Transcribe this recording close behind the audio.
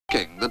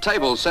The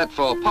table's set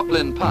for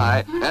Poplin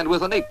Pie, and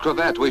with a neat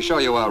cravat we show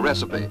you our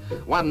recipe.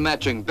 One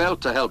matching belt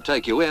to help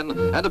take you in,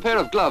 and a pair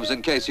of gloves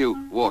in case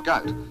you walk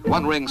out.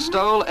 One ring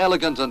stole,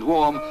 elegant and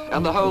warm,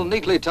 and the whole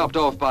neatly topped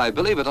off by,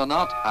 believe it or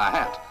not, a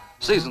hat.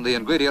 Season the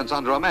ingredients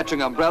under a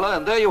matching umbrella,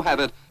 and there you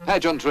have it,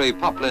 pageantry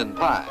Poplin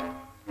Pie.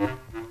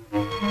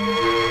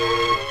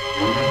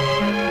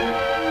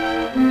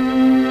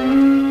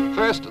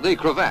 First, the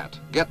cravat.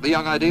 Get the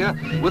young idea?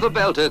 With a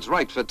belt, it's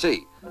right for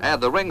tea.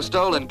 Add the ring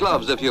stole and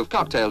gloves if you've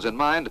cocktails in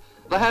mind.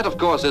 The hat, of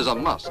course, is a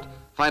must.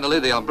 Finally,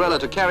 the umbrella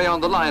to carry on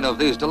the line of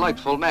these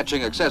delightful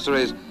matching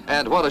accessories.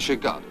 And what has she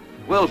got?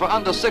 Well, for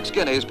under 6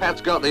 guineas,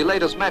 Pat's got the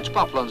latest match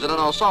poplins in an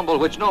ensemble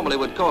which normally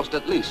would cost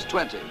at least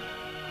 20.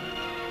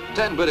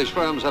 10 British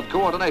firms have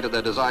coordinated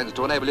their designs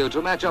to enable you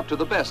to match up to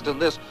the best in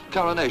this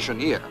Coronation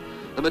Year.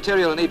 The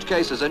material in each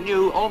case is a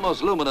new,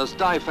 almost luminous,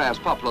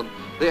 dye-fast poplin,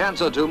 the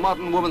answer to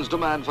modern woman's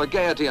demand for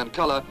gaiety and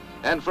colour,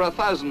 and for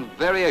 1,000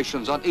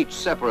 variations on each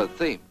separate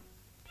theme.